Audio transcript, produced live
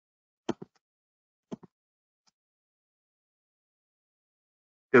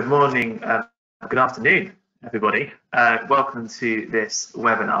Good morning, good afternoon, everybody. Welcome to this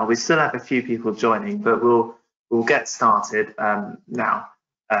webinar. We still have a few people joining, but we'll get started now,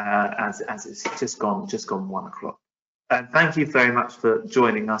 as it's just gone 1 o'clock. Thank you very much for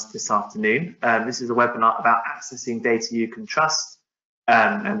joining us this afternoon. This is a webinar about accessing data you can trust,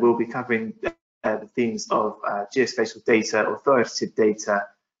 and we'll be covering the themes of geospatial data, authoritative data,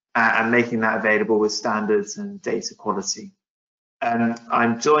 and making that available with standards and data quality.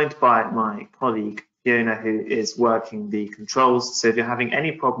 I'm joined by my colleague Fiona, who is working the controls. So if you're having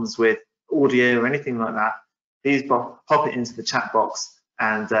any problems with audio or anything like that, please pop it into the chat box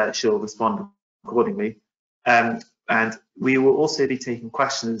and she'll respond accordingly. And we will also be taking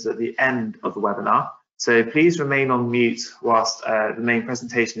questions at the end of the webinar. So please remain on mute whilst the main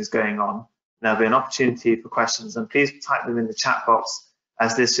presentation is going on. There'll be an opportunity for questions, and please type them in the chat box,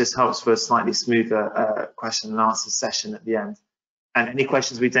 as this just helps for a slightly smoother question and answer session at the end. And any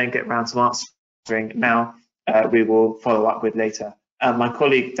questions we don't get around to answering now, we will follow up with later. My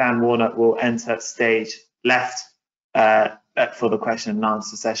colleague Dan Warner will enter stage left for the question and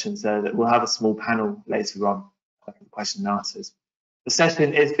answer session, so that we'll have a small panel later on for the question and answers. The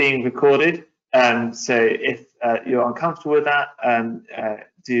session is being recorded, so if you're uncomfortable with that,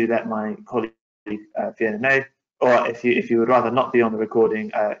 do let my colleague Fiona know, or if you would rather not be on the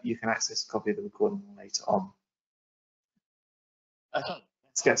recording, you can access a copy of the recording later on. Okay,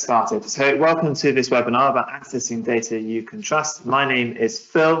 let's get started. So welcome to this webinar about accessing data you can trust. My name is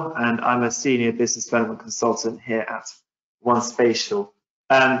Phil, and I'm a senior business development consultant here at OneSpatial.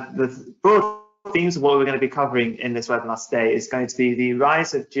 The broad themes of what we're going to be covering in this webinar today is going to be the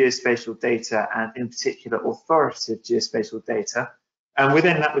rise of geospatial data, and in particular authoritative geospatial data. And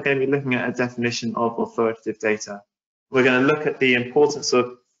within that, we're going to be looking at a definition of authoritative data. We're going to look at the importance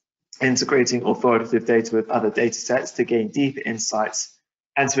of integrating authoritative data with other data sets to gain deeper insights.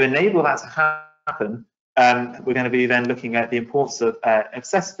 And to enable that to happen, we're going to be then looking at the importance of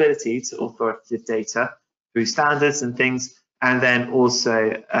accessibility to authoritative data through standards and things, and then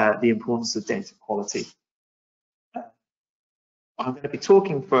also the importance of data quality. I'm going to be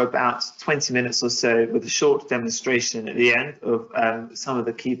talking for about 20 minutes or so with a short demonstration at the end of some of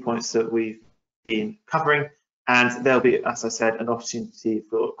the key points that we've been covering. And there'll be, as I said, an opportunity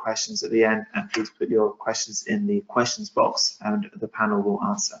for questions at the end, and please put your questions in the questions box and the panel will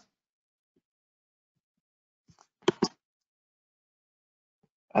answer.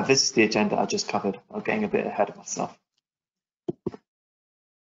 This is the agenda I just covered. I'm getting a bit ahead of myself.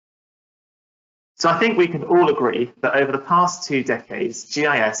 So I think we can all agree that over the past 2 decades,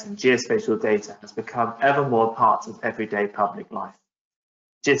 GIS and geospatial data has become ever more part of everyday public life.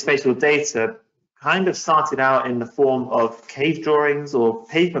 Geospatial data kind of started out in the form of cave drawings or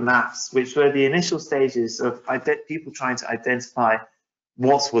paper maps, which were the initial stages of people trying to identify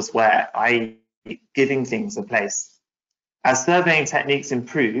what was where, i.e. giving things a place. As surveying techniques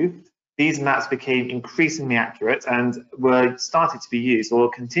improved, these maps became increasingly accurate and were started to be used,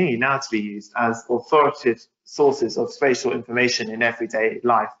 or continue now to be used, as authoritative sources of spatial information in everyday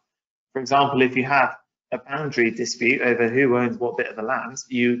life. For example, if you have a boundary dispute over who owns what bit of the land,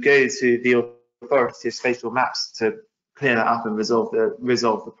 you go to the authoritative spatial maps to clear that up and resolve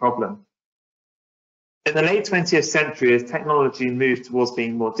the problem. In the late 20th century, as technology moved towards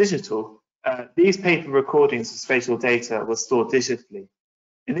being more digital, these paper recordings of spatial data were stored digitally.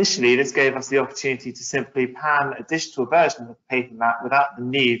 Initially, this gave us the opportunity to simply pan a digital version of the paper map without the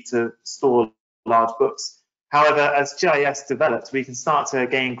need to store large books. However, as GIS developed, we can start to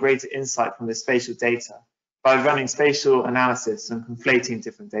gain greater insight from this spatial data by running spatial analysis and conflating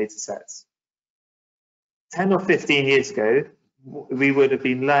different data sets. 10 or 15 years ago, we would have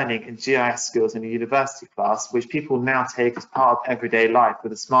been learning in GIS skills in a university class, which people now take as part of everyday life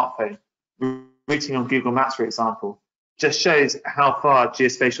with a smartphone. Routing on Google Maps, for example, just shows how far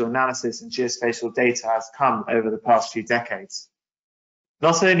geospatial analysis and geospatial data has come over the past few decades.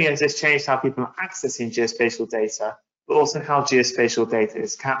 Not only has this changed how people are accessing geospatial data, but also how geospatial data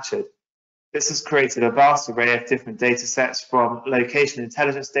is captured. This has created a vast array of different data sets, from location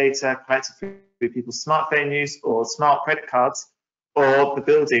intelligence data collected through people's smartphone use or smart credit cards, or the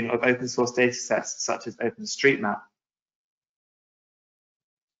building of open source data sets such as OpenStreetMap.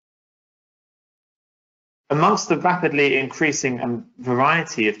 Amongst the rapidly increasing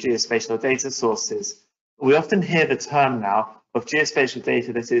variety of geospatial data sources, we often hear the term now of geospatial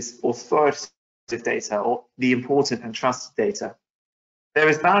data that is authoritative data, or the important and trusted data. There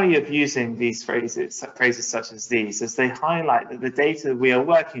is value of using these phrases such as these, as they highlight that the data we are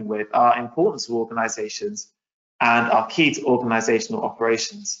working with are important to organizations and are key to organizational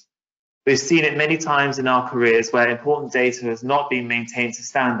operations. We've seen it many times in our careers where important data has not been maintained to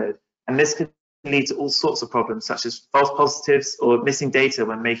standard, and this can lead to all sorts of problems such as false positives or missing data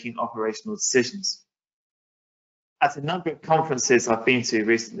when making operational decisions. At a number of conferences I've been to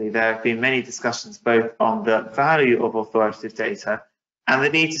recently, there have been many discussions both on the value of authoritative data and the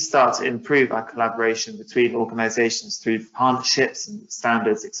need to start to improve our collaboration between organisations through partnerships and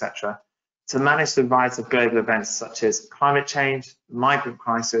standards, etc., to manage the rise of global events such as climate change, the migrant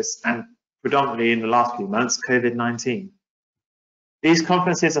crisis, and predominantly in the last few months, COVID-19. These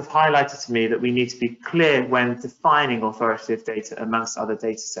conferences have highlighted to me that we need to be clear when defining authoritative data amongst other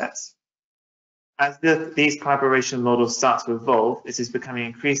data sets. As these collaboration models start to evolve, it is becoming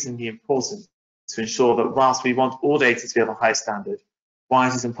increasingly important to ensure that whilst we want all data to be of a high standard, why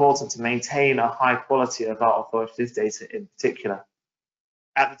it is important to maintain a high quality of our authoritative data in particular.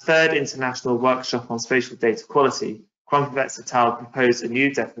 At the third International Workshop on Spatial Data Quality, Kronkovets et al. Proposed a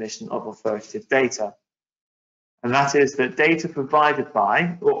new definition of authoritative data, and that is that data provided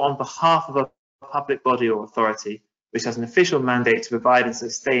by or on behalf of a public body or authority which has an official mandate to provide and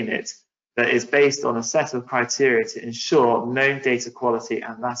sustain it, that is based on a set of criteria to ensure known data quality,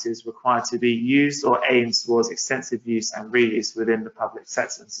 and that is required to be used or aimed towards extensive use and reuse within the public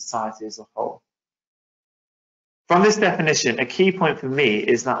sector and society as a whole. From this definition, a key point for me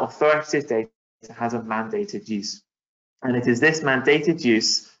is that authoritative data has a mandated use, and it is this mandated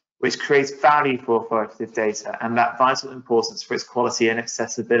use which creates value for authoritative data and that vital importance for its quality and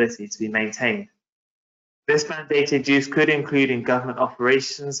accessibility to be maintained. This mandated use could include in government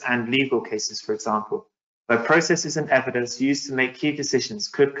operations and legal cases, for example, where processes and evidence used to make key decisions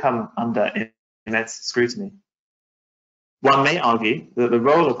could come under immense scrutiny. One may argue that the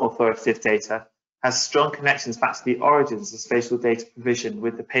role of authoritative data has strong connections back to the origins of spatial data provision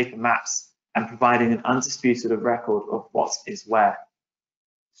with the paper maps and providing an undisputed record of what is where.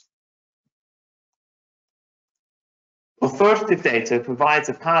 Authoritative data provides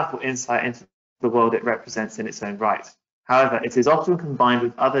a powerful insight into the world it represents in its own right. However, it is often combined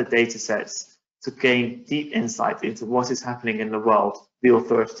with other data sets to gain deep insight into what is happening in the world the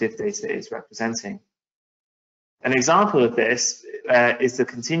authoritative data is representing. An example of this is the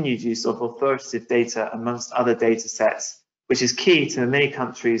continued use of authoritative data amongst other data sets, which is key to many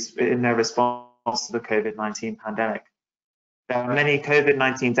countries in their response to the COVID-19 pandemic. There are many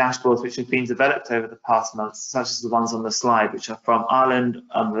COVID-19 dashboards which have been developed over the past months, such as the ones on the slide, which are from Ireland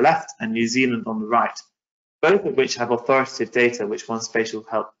on the left and New Zealand on the right, both of which have authoritative data which want spatial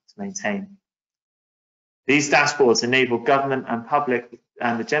help to maintain. These dashboards enable government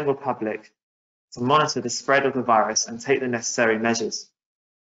and the general public to monitor the spread of the virus and take the necessary measures.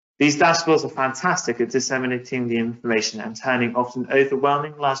 These dashboards are fantastic at disseminating the information and turning often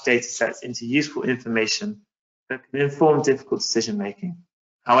overwhelming large data sets into useful information that can inform difficult decision making.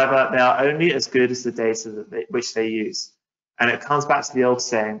 However, they are only as good as the data which they use. And it comes back to the old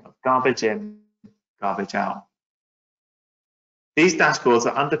saying of garbage in, garbage out. These dashboards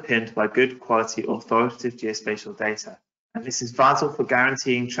are underpinned by good quality authoritative geospatial data. And this is vital for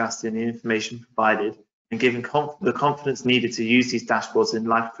guaranteeing trust in the information provided and giving the confidence needed to use these dashboards in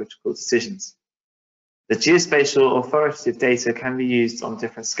life-critical decisions. The geospatial authoritative data can be used on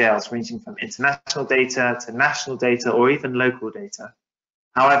different scales, ranging from international data to national data or even local data.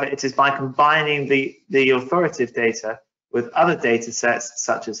 However, it is by combining the authoritative data with other data sets,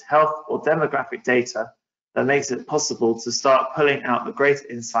 such as health or demographic data, that makes it possible to start pulling out the greater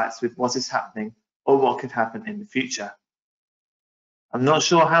insights with what is happening or what could happen in the future. I'm not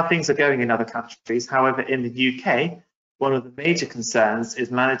sure how things are going in other countries. However, in the UK, one of the major concerns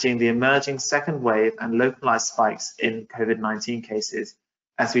is managing the emerging second wave and localized spikes in COVID-19 cases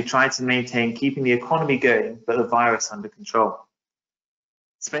as we try to maintain keeping the economy going but the virus under control.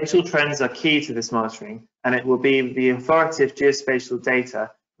 Spatial trends are key to this monitoring, and it will be the authoritative geospatial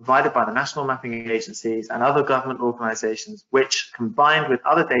data provided by the national mapping agencies and other government organisations which, combined with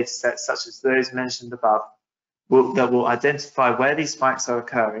other data sets such as those mentioned above, that will identify where these spikes are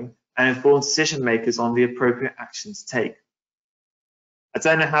occurring and inform decision makers on the appropriate action to take. I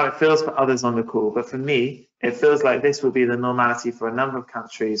don't know how it feels for others on the call, but for me, it feels like this will be the normality for a number of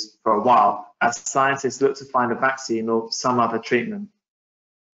countries for a while, as scientists look to find a vaccine or some other treatment.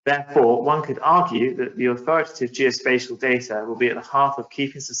 Therefore, one could argue that the authoritative geospatial data will be at the heart of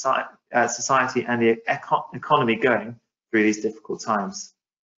keeping society and the economy going through these difficult times.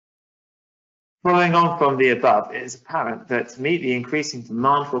 Following on from the above, it is apparent that to meet the increasing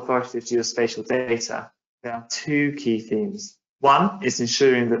demand for authoritative geospatial data, there are two key themes. One is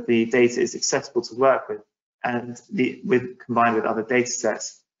ensuring that the data is accessible to work with and combined with other data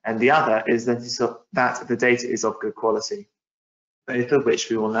sets, and the other is that the data is of good quality. both of which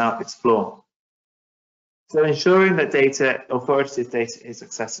we will now explore. So ensuring that authoritative data is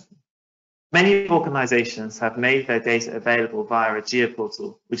accessible. Many organizations have made their data available via a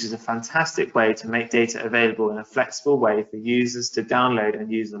geoportal, which is a fantastic way to make data available in a flexible way for users to download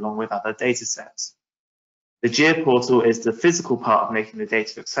and use along with other data sets. The geoportal is the physical part of making the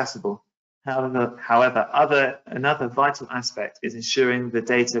data accessible. However, another vital aspect is ensuring the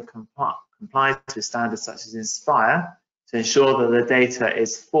data complies with standards such as INSPIRE to ensure that the data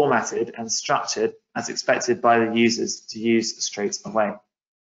is formatted and structured as expected by the users to use straight away.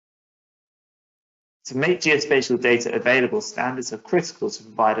 To make geospatial data available, standards are critical to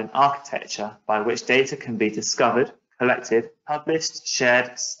provide an architecture by which data can be discovered, collected, published,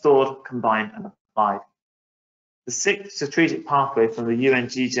 shared, stored, combined, and applied. The sixth strategic pathway from the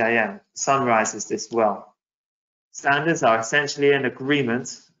UN-GJM summarizes this well. Standards are essentially an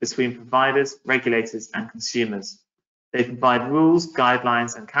agreement between providers, regulators, and consumers. They provide rules,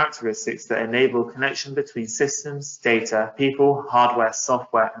 guidelines, and characteristics that enable connection between systems, data, people, hardware,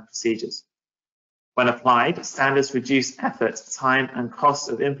 software, and procedures. When applied, standards reduce effort, time, and cost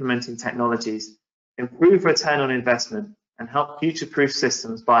of implementing technologies, improve return on investment, and help future-proof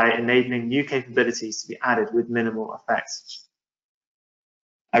systems by enabling new capabilities to be added with minimal effects.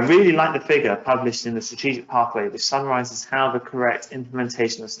 I really like the figure published in the strategic pathway, which summarizes how the correct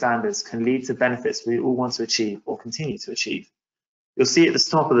implementation of standards can lead to benefits we all want to achieve or continue to achieve. You'll see at the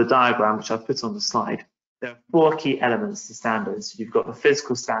top of the diagram, which I've put on the slide, there are four key elements to standards. You've got the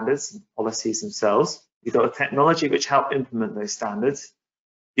physical standards and policies themselves. You've got the technology which help implement those standards.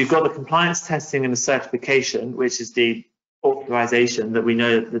 You've got the compliance testing and the certification, which is the authorization that we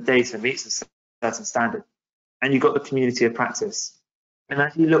know that the data meets a certain standard. And you've got the community of practice. And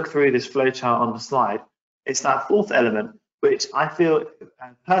as you look through this flowchart on the slide, it's that fourth element, which I feel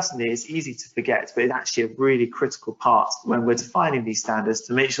personally is easy to forget, but it's actually a really critical part when we're defining these standards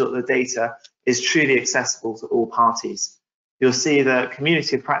to make sure that the data is truly accessible to all parties. You'll see that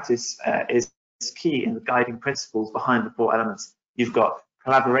community of practice is key in the guiding principles behind the four elements. You've got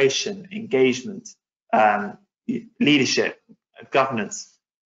collaboration, engagement, leadership, governance,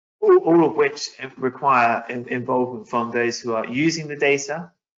 all of which require involvement from those who are using the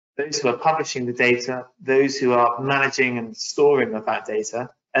data, those who are publishing the data, those who are managing and storing of that data,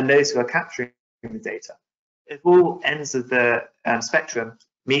 and those who are capturing the data. If all ends of the spectrum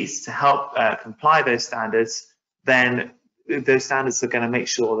meets to help comply those standards, then those standards are going to make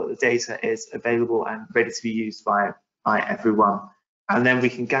sure that the data is available and ready to be used by everyone. And then we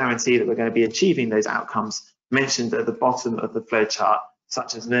can guarantee that we're going to be achieving those outcomes mentioned at the bottom of the flowchart,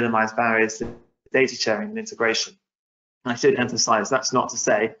 such as minimize barriers to data sharing and integration. And I should emphasize that's not to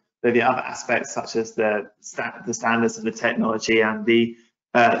say that the other aspects, such as the standards and the technology and the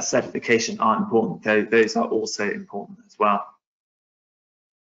certification, aren't important, though those are also important as well.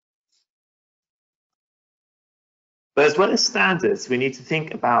 But as well as standards, we need to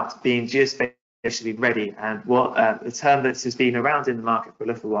think about being geospatially ready, and what the term that has been around in the market for a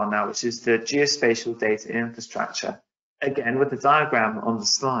little while now, which is the geospatial data infrastructure. Again, with the diagram on the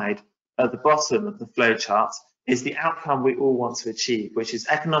slide at the bottom of the flowchart is the outcome we all want to achieve, which is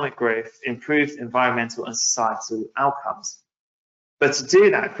economic growth, improved environmental and societal outcomes. But to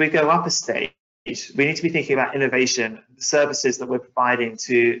do that, if we go up a stage, we need to be thinking about innovation, the services that we're providing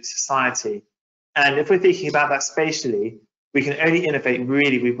to society. And if we're thinking about that spatially, we can only innovate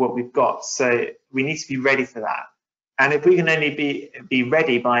really with what we've got. So we need to be ready for that. And if we can only be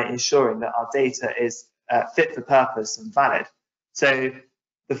ready by ensuring that our data is fit for purpose and valid. So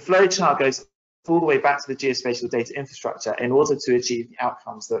the flowchart goes all the way back to the geospatial data infrastructure in order to achieve the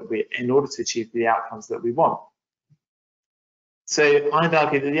outcomes that we want. So I'd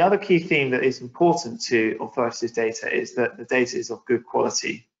argue that the other key theme that is important to authoritative data is that the data is of good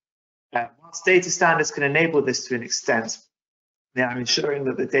quality. Whilst data standards can enable this to an extent, they are ensuring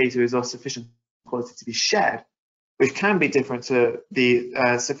that the data is of sufficient quality to be shared, which can be different to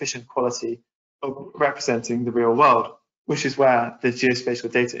the sufficient quality of representing the real world, which is where the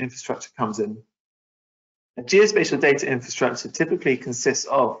geospatial data infrastructure comes in. A geospatial data infrastructure typically consists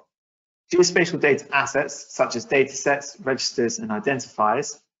of geospatial data assets, such as data sets, registers, and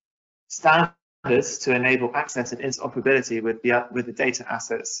identifiers, standards to enable access and interoperability with the data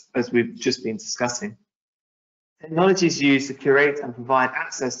assets, as we've just been discussing, technologies used to curate and provide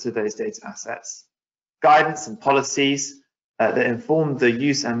access to those data assets, guidance and policies that inform the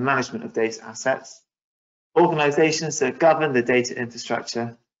use and management of data assets, organizations that govern the data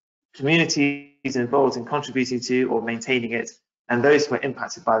infrastructure, communities involved in contributing to or maintaining it, and those who are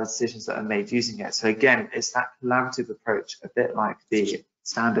impacted by the decisions that are made using it. So again, it's that collaborative approach, a bit like the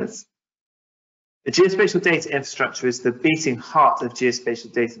standards. The geospatial data infrastructure is the beating heart of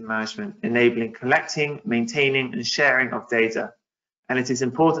geospatial data management, enabling collecting, maintaining, and sharing of data. And it is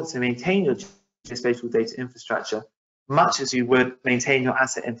important to maintain your geospatial data infrastructure much as you would maintain your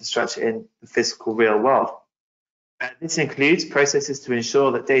asset infrastructure in the physical real world. This includes processes to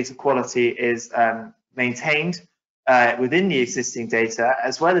ensure that data quality is maintained within the existing data,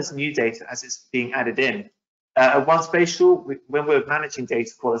 as well as new data as it's being added in. At OneSpatial, when we're managing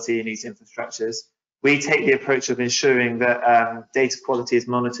data quality in these infrastructures, we take the approach of ensuring that data quality is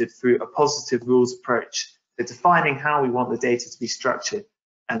monitored through a positive rules approach, so defining how we want the data to be structured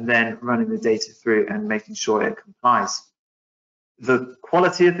and then running the data through and making sure it complies. The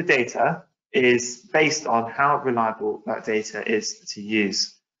quality of the data is based on how reliable that data is to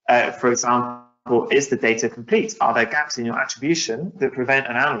use. For example, is the data complete? Are there gaps in your attribution that prevent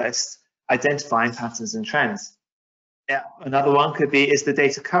an analyst identifying patterns and trends? Another one could be, is the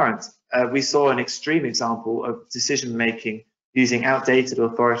data current? We saw an extreme example of decision making using outdated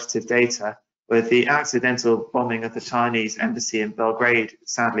authoritative data with the accidental bombing of the Chinese embassy in Belgrade,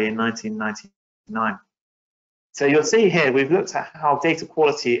 sadly, in 1999. So you'll see here, we've looked at how data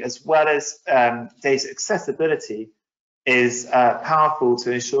quality as well as data accessibility is powerful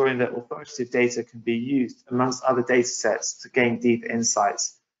to ensuring that authoritative data can be used amongst other data sets to gain deep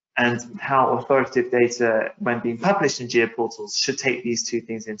insights, and how authoritative data, when being published in geoportals, should take these two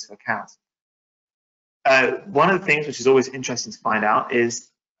things into account. One of the things which is always interesting to find out is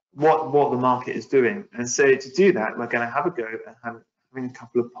what the market is doing. And so to do that, we're going to have a go at having a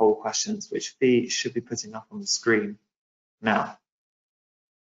couple of poll questions, which should be putting up on the screen now.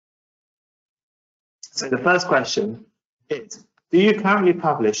 So the first question is, do you currently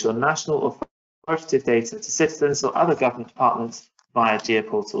publish your national authoritative data to citizens or other government departments via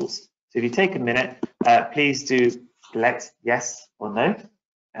geoportals? So if you take a minute, please do select yes or no,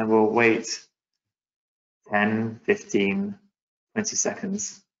 and we'll wait 10, 15, 20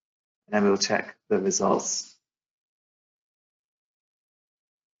 seconds, and then we'll check the results.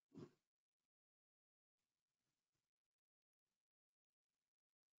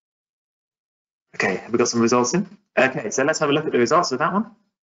 Okay, have we got some results in? Okay, so let's have a look at the results of that one.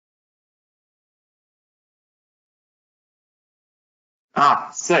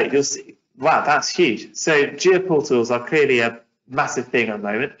 So you'll see, wow, that's huge. So geoportals are clearly a massive thing at the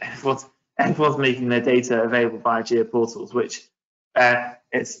moment. Everyone's making their data available via geoportals, which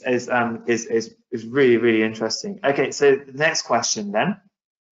is really, really interesting. Okay, so the next question then.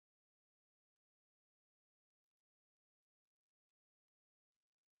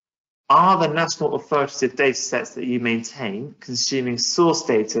 Are the national authoritative data sets that you maintain consuming source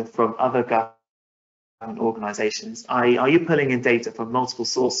data from other government organizations? Are you pulling in data from multiple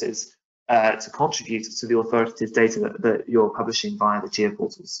sources to contribute to the authoritative data that you're publishing via the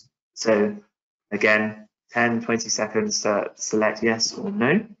geoportals? So again, 10, 20 seconds to select yes or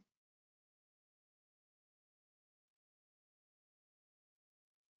no.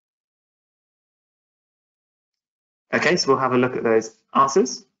 Okay, so we'll have a look at those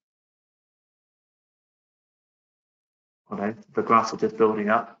answers. Although the graphs are just building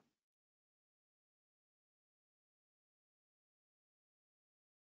up.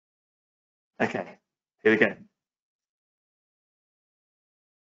 Okay, here we go.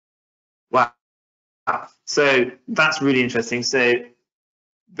 Wow. So that's really interesting. So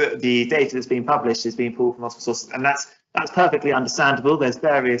the data that's being published is being pulled from multiple sources, and that's perfectly understandable. There's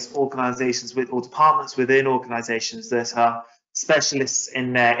various organizations or departments within organizations that are specialists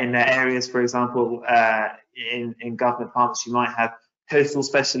in their areas. For example, in government departments, you might have coastal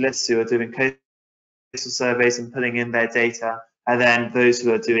specialists who are doing coastal surveys and pulling in their data, and then those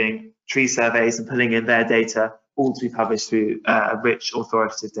who are doing tree surveys and pulling in their data, all to be published through a rich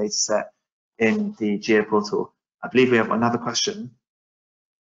authoritative data set in the geoportal. I believe we have another question.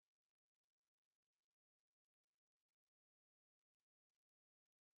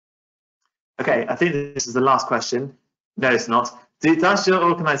 Okay, I think this is the last question. No, it's not. Does your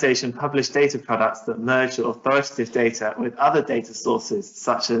organization publish data products that merge your authoritative data with other data sources,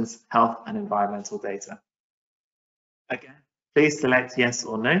 such as health and environmental data? Again, please select yes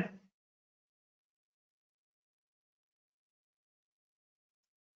or no.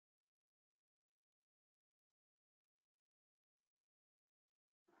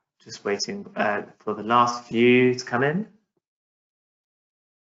 Just waiting for the last few to come in.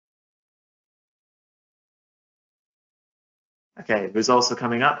 Okay, results are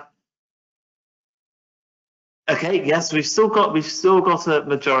coming up. Okay, yes, we've still got a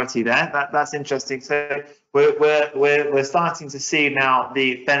majority there. That's interesting. So we're starting to see now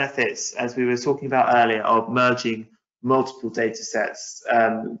the benefits, as we were talking about earlier, of merging multiple data sets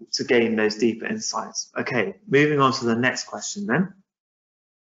to gain those deeper insights. Okay, moving on to the next question then.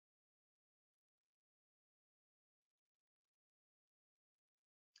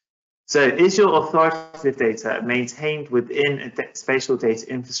 So is your authoritative data maintained within a spatial data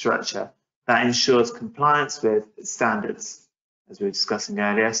infrastructure that ensures compliance with standards? As we were discussing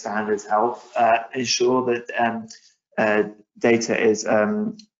earlier, standards help ensure that data is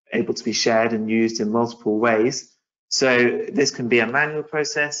able to be shared and used in multiple ways. So this can be a manual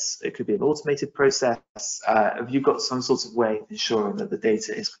process, it could be an automated process. Have you got some sort of way of ensuring that the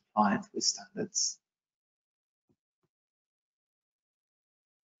data is compliant with standards?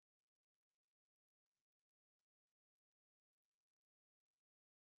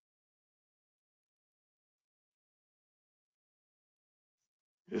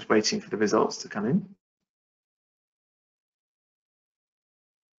 Just waiting for the results to come in.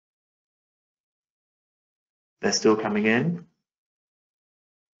 They're still coming in.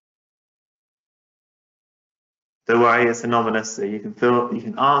 Don't worry, it's anonymous, so you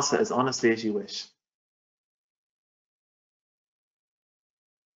can answer as honestly as you wish.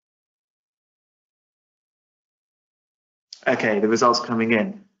 Okay, the results are coming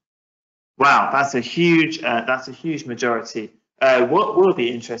in. Wow, that's a huge majority. What will be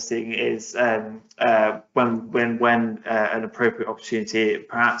interesting is when an appropriate opportunity,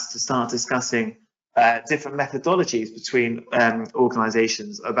 perhaps to start discussing different methodologies between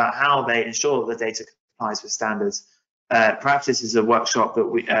organisations about how they ensure that the data complies with standards. Perhaps this is a workshop that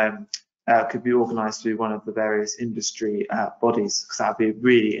we could be organised through one of the various industry bodies, because that would be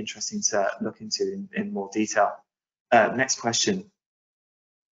really interesting to look into in more detail. Next question.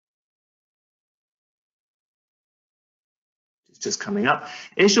 Just coming up.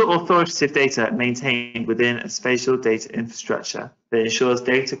 Is your authoritative data maintained within a spatial data infrastructure that ensures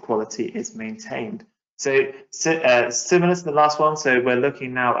data quality is maintained? So similar to the last one, so we're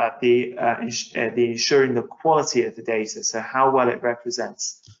looking now at the ensuring the quality of the data, so how well it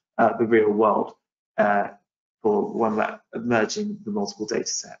represents the real world for when we're merging the multiple data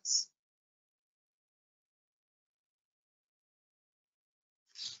sets.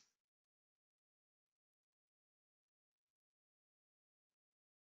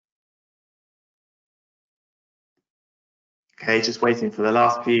 Okay, just waiting for the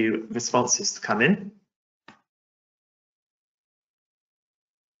last few responses to come in.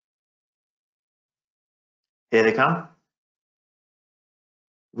 Here they come.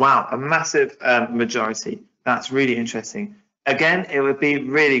 Wow, a massive majority. That's really interesting. Again, it would be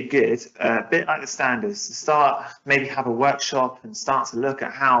really good, a bit like the standards, to start, maybe have a workshop and start to look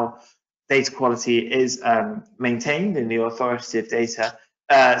at how data quality is maintained in the authoritative data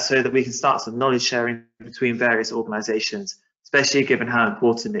so that we can start some knowledge sharing between various organizations, especially given how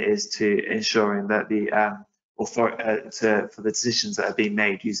important it is to ensuring that the for the decisions that are being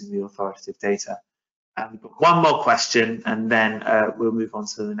made using the authoritative data. And we've got one more question, and then we'll move on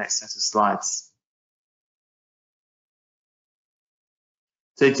to the next set of slides.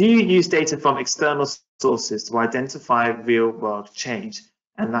 So do you use data from external sources to identify real-world change?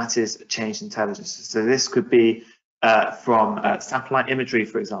 And that is change intelligence. So this could be from satellite imagery,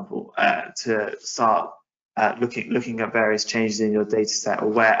 for example, to start looking at various changes in your data set or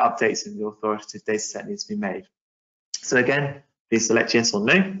where updates in the authoritative data set need to be made. So again, please select yes or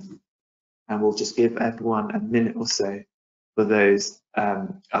no. And we'll just give everyone a minute or so for those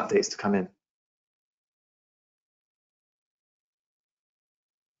updates to come in.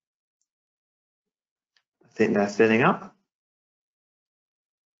 I think they're filling up.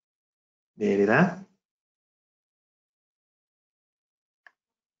 Nearly there.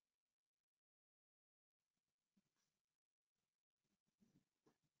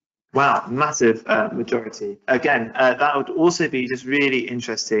 Wow, massive majority. Again, that would also be just really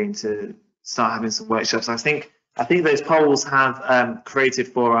interesting to start having some workshops. I think those polls have created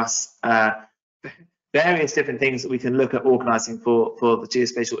for us various different things that we can look at organising for the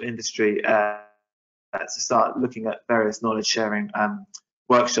geospatial industry to start looking at various knowledge sharing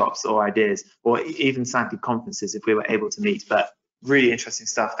workshops or ideas, or even sadly conferences if we were able to meet. But really interesting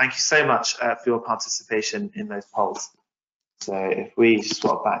stuff. Thank you so much for your participation in those polls. So if we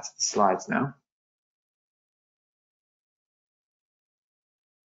swap back to the slides now.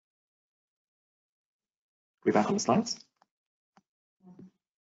 We're back on the slides.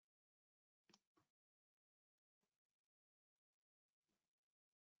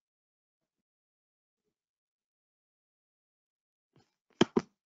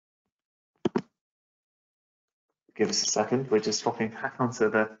 Give us a second. We're just swapping back onto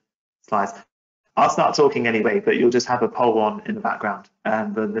the slides. I'll start talking anyway, but you'll just have a poll on in the background.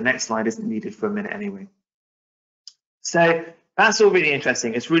 And the next slide isn't needed for a minute anyway. So that's all really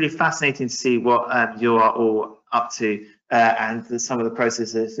interesting. It's really fascinating to see what you are all up to and some of the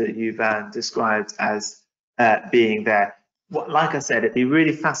processes that you've described as being there. Like I said, it'd be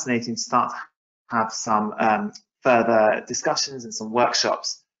really fascinating to start to have some further discussions and some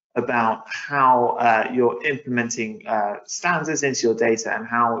workshops about how you're implementing standards into your data and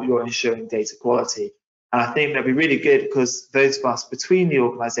how you're ensuring data quality. And I think that'd be really good because those of us between the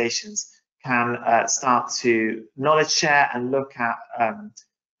organizations can start to knowledge share and look at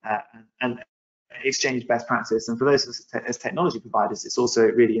and exchange best practice. And for those as technology providers, it's also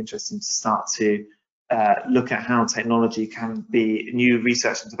really interesting to start to look at how technology can be, new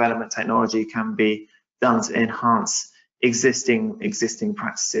research and development technology can be done to enhance existing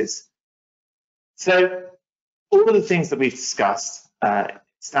practices. So all of the things that we've discussed,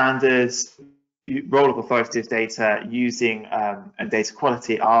 standards, role of authoritative data, using and data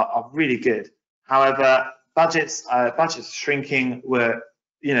quality are really good. However, budgets are shrinking. We're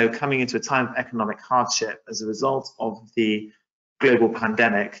coming into a time of economic hardship as a result of the global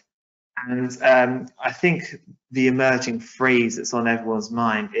pandemic. And I think the emerging phrase that's on everyone's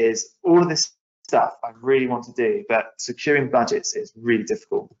mind is all of this stuff I really want to do, but securing budgets is really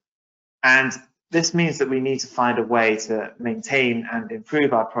difficult. And this means that we need to find a way to maintain and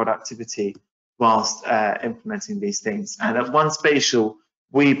improve our productivity whilst implementing these things. And at One Spatial,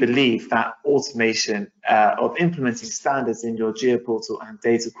 we believe that automation of implementing standards in your geoportal and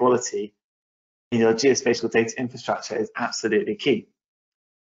data quality in your geospatial data infrastructure is absolutely key.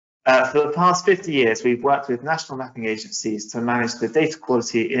 For the past 50 years, we've worked with national mapping agencies to manage the data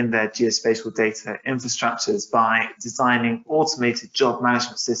quality in their geospatial data infrastructures by designing automated job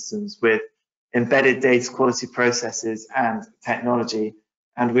management systems with embedded data quality processes and technology.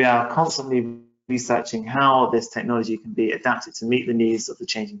 And we are constantly researching how this technology can be adapted to meet the needs of the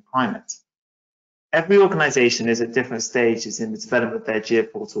changing climate. Every organization is at different stages in the development of their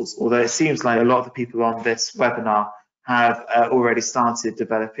geoportals, although it seems like a lot of the people on this webinar have already started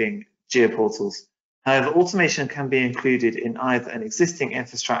developing geoportals. However, automation can be included in either an existing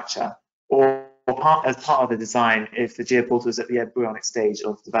infrastructure or as part of the design if the geoportal is at the embryonic stage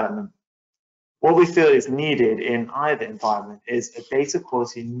of development. What we feel is needed in either environment is a data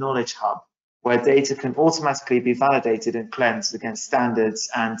quality knowledge hub where data can automatically be validated and cleansed against standards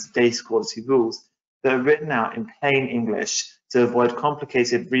and data quality rules that are written out in plain English to avoid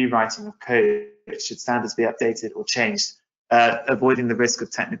complicated rewriting of code should standards be updated or changed, avoiding the risk of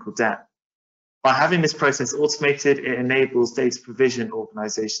technical debt. By having this process automated, it enables data provision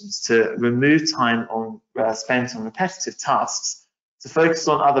organizations to remove time spent on repetitive tasks to focus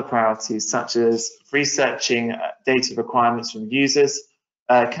on other priorities such as researching data requirements from users,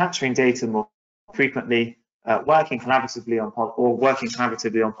 capturing data more frequently, working collaboratively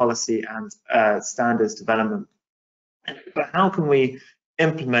on policy and standards development. But how can we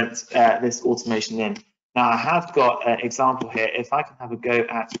implement this automation in? Now, I have got an example here. If I can have a go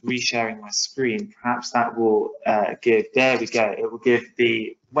at resharing my screen, perhaps that will there we go. It will give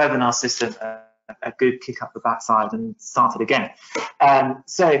the webinar system a good kick up the backside and start it again.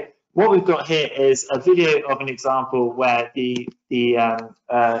 So what we've got here is a video of an example where the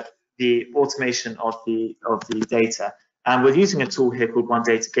automation of the data, and we're using a tool here called One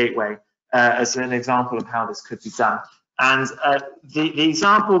Data Gateway as an example of how this could be done. And the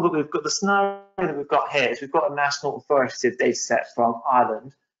example that we've got, the scenario that we've got here is we've got a national authoritative data set from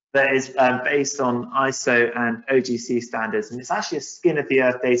Ireland that is based on ISO and OGC standards, and it's actually a skin of the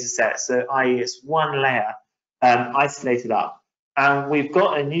earth data set, so i.e. it's one layer isolated up. And we've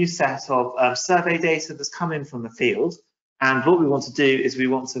got a new set of survey data that's come in from the field, and what we want to do is we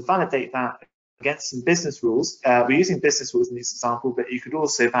want to validate that against some business rules. We're using business rules in this example, but you could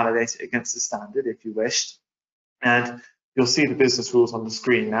also validate it against the standard if you wished. And you'll see the business rules on the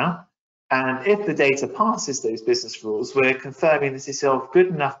screen now. And if the data passes those business rules, we're confirming this is of good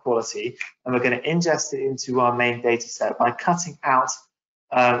enough quality, and we're going to ingest it into our main data set by cutting out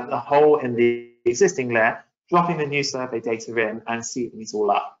the hole in the existing layer, dropping the new survey data in, and sealing it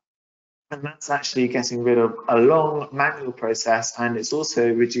all up. And that's actually getting rid of a long manual process, and it's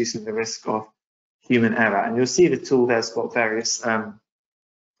also reducing the risk of human error. And you'll see the tool there's got various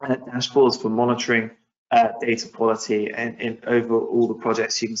dashboards for monitoring data quality and over all the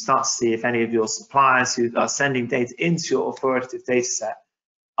projects. You can start to see if any of your suppliers who are sending data into your authoritative data set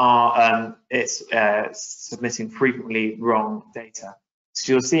are submitting frequently wrong data.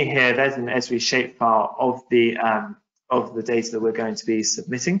 So you'll see here there's an Esri shapefile of the data that we're going to be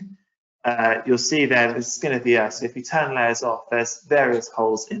submitting. You'll see there the skin of the earth. So if you turn layers off, there's various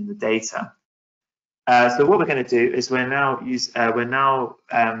holes in the data. So what we're going to do is we're now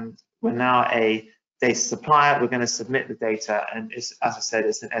a data supplier, we're going to submit the data, and as I said,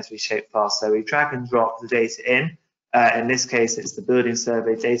 it's an SV-shaped file. So we drag and drop the data in. In this case, it's the building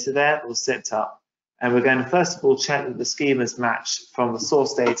survey data there, all zipped up. And we're going to first of all check that the schemas match from the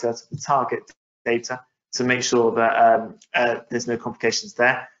source data to the target data to make sure that there's no complications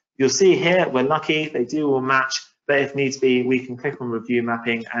there. You'll see here, we're lucky, they do all match, but if needs be, we can click on review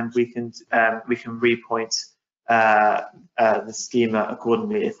mapping and we can repoint the schema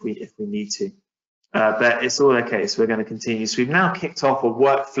accordingly if we need to. But it's all okay, so we're going to continue. So we've now kicked off a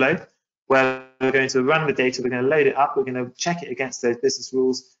workflow where we're going to run the data, we're going to load it up, we're going to check it against those business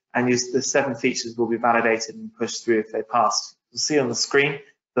rules, and the 7 features will be validated and pushed through if they pass. You'll see on the screen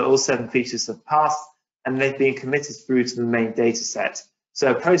that all 7 features have passed, and they've been committed through to the main data set.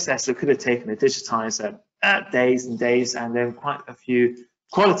 So a process that could have taken a digitizer days and days, and then quite a few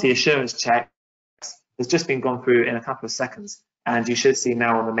quality assurance checks has just been gone through in a couple of seconds. And you should see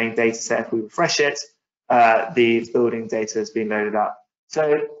now on the main data set, if we refresh it, the building data has been loaded up.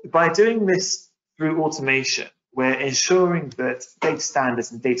 So by doing this through automation, we're ensuring that data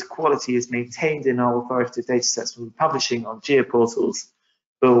standards and data quality is maintained in our authoritative data sets when we're publishing on geoportals.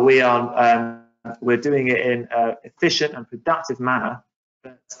 But we're doing it in an efficient and productive manner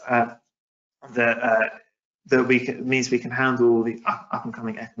that means we can handle the up and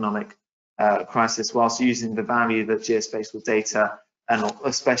coming economic crisis whilst using the value that geospatial data and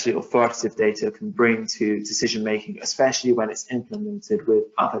especially authoritative data can bring to decision making, especially when it's implemented with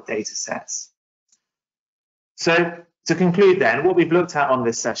other data sets. So to conclude then, what we've looked at on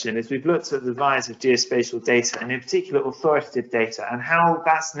this session is we've looked at the rise of geospatial data, and in particular authoritative data, and how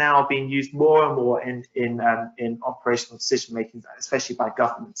that's now being used more and more in operational decision making, especially by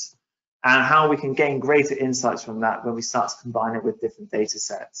governments, and how we can gain greater insights from that when we start to combine it with different data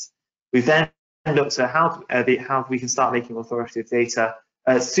sets. We've then looked at how we can start making authoritative data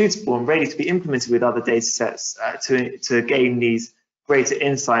suitable and ready to be implemented with other data sets to gain these greater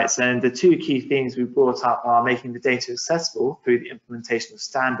insights. And the 2 key things we brought up are making the data accessible through the implementation of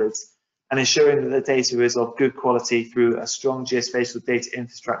standards and ensuring that the data is of good quality through a strong geospatial data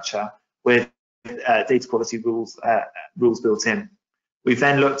infrastructure with data quality rules built in. We've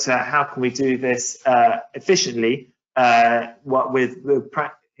then looked at how can we do this efficiently with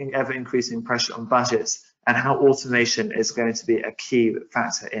ever increasing pressure on budgets, and how automation is going to be a key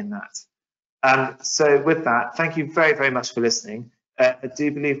factor in that. So with that, thank you very, very much for listening. I do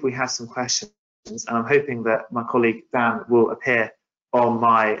believe we have some questions, and I'm hoping that my colleague Dan will appear on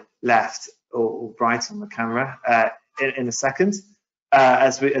my left or right on the camera in a second.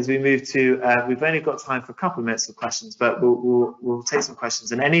 As we move to, we've only got time for a couple of minutes of questions, but we'll take some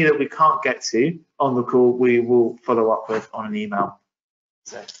questions, and any that we can't get to on the call, we will follow up with on an email.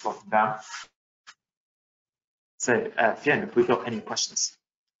 So welcome down. So Fiona, have we got any questions?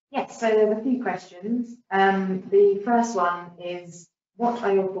 Yes, so there are a few questions. The first one is, what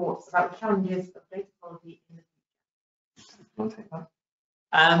are your thoughts about the challenges of data quality in the future? You want to take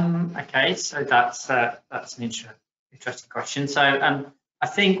that? Okay, so that's an interesting question. So I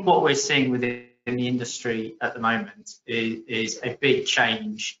think what we're seeing within the industry at the moment is a big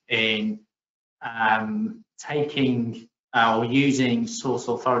change in taking or using source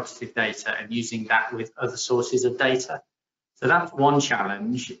authoritative data and using that with other sources of data. So that's one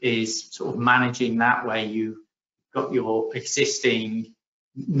challenge, is sort of managing that, where you've got your existing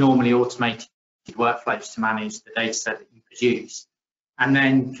normally automated workflows to manage the data set that you produce, and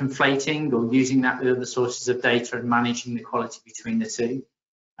then conflating or using that with other sources of data and managing the quality between the two.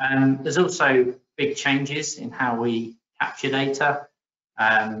 There's also big changes in how we capture data.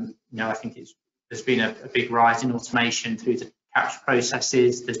 I think there's been a big rise in automation through the capture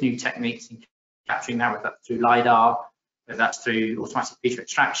processes. There's new techniques in capturing that, whether that's through LiDAR, whether that's through automatic feature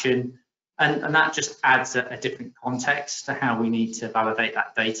extraction, and that just adds a different context to how we need to validate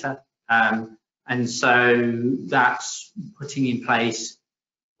that data. And so that's putting in place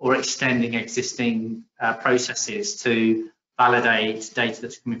or extending existing processes to validate data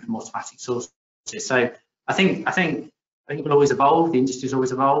that's coming from automatic sources. So I think it will always evolve. The industry's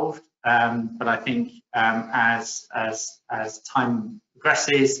always evolved, but I think as time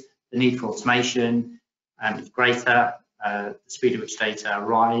progresses, the need for automation is greater. The speed at which data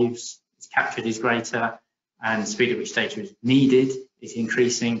arrives, is captured, is greater, and the speed at which data is needed is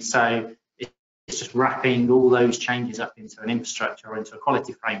increasing. So it's just wrapping all those changes up into an infrastructure or into a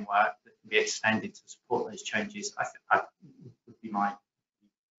quality framework that can be extended to support those changes. I think would be my.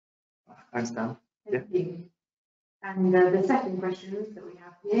 Thanks, Dan. Thank you. And the second question that we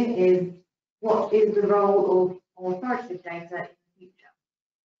have here is, what is the role of authoritative data in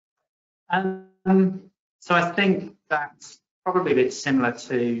the future? So I think that probably a bit similar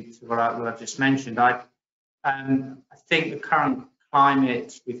to what I've just mentioned. I think the current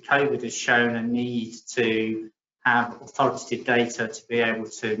climate with COVID has shown a need to have authoritative data to be able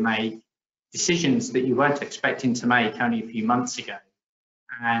to make decisions that you weren't expecting to make only a few months ago,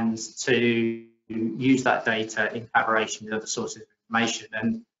 and to use that data in collaboration with other sources of information.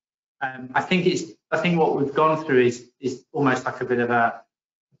 And I think what we've gone through is almost like a bit of a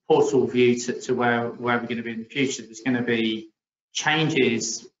portal view to where we're going to be in the future. There's going to be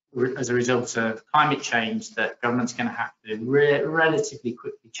changes as a result of climate change that government's going to have to relatively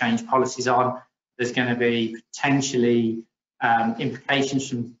quickly change policies on. There's going to be potentially implications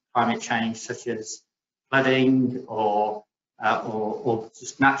from climate change, such as flooding or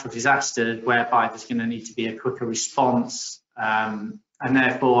just natural disasters, whereby there's going to need to be a quicker response, and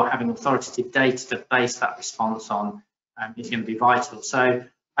therefore having authoritative data to base that response on is going to be vital. So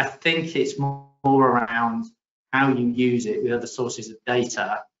I think it's more around how you use it with other sources of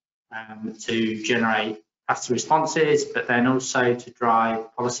data to generate faster responses, but then also to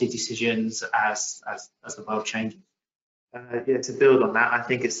drive policy decisions as the world changes. Yeah, to build on that, I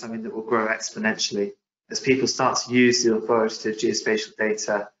think it's something that will grow exponentially as people start to use the authoritative geospatial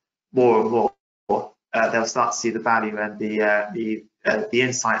data more and more. They'll start to see the value and the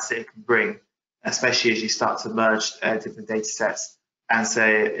insights that it can bring, especially as you start to merge different data sets, and so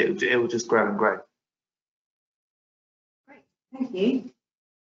it will just grow and grow. Great, thank you.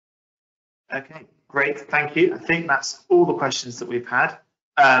 Okay, great, thank you. I think that's all the questions that we've had.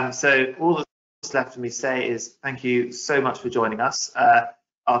 So all that's left for me to say is thank you so much for joining us.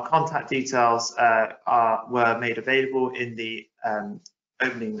 Our contact details were made available in the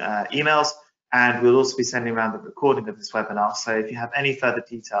opening emails, and we'll also be sending around the recording of this webinar. So if you have any further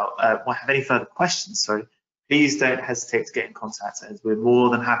questions, please don't hesitate to get in contact, as we're more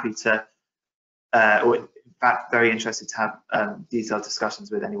than happy to, or in fact very interested to have detailed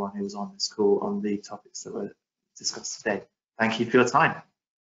discussions with anyone who was on this call on the topics that were discussed today. Thank you for your time.